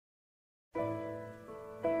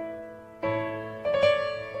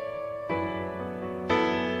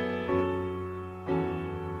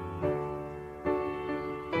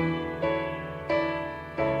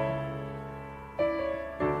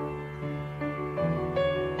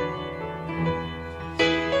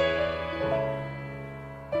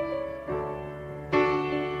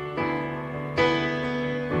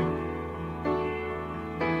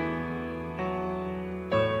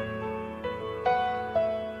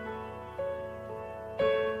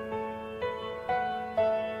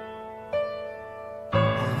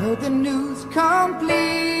heard the news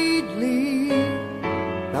completely,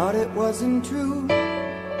 thought it wasn't true.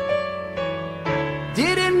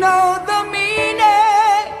 Didn't know the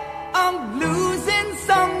meaning of losing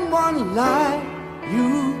someone like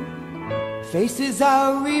you. Faces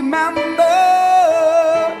I remember,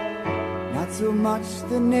 not so much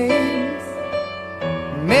the names.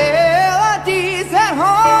 Melodies that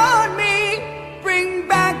haunt me, bring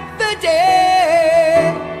back the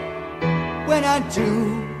day when I do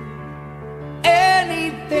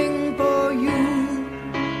anything for you,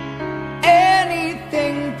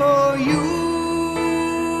 anything for you.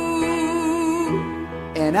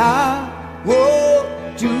 And I will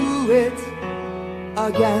do it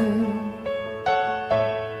again.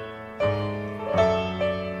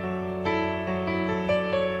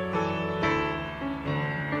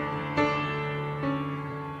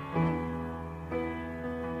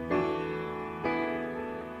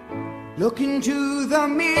 Look into the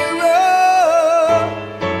mirror,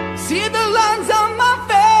 see the lines on my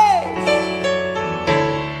face,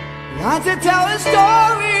 lines that tell a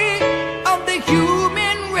story of the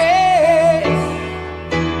human race.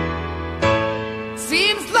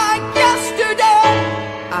 Seems like yesterday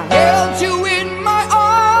I held you in my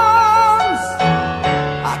arms.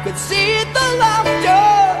 I could see the laughter,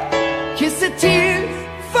 kiss the tears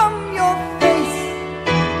from your face,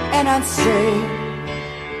 and I'd say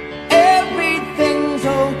everything's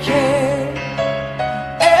okay,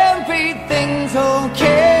 everything's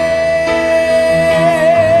okay,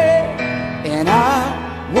 and I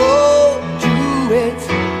will do it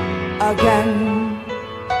again.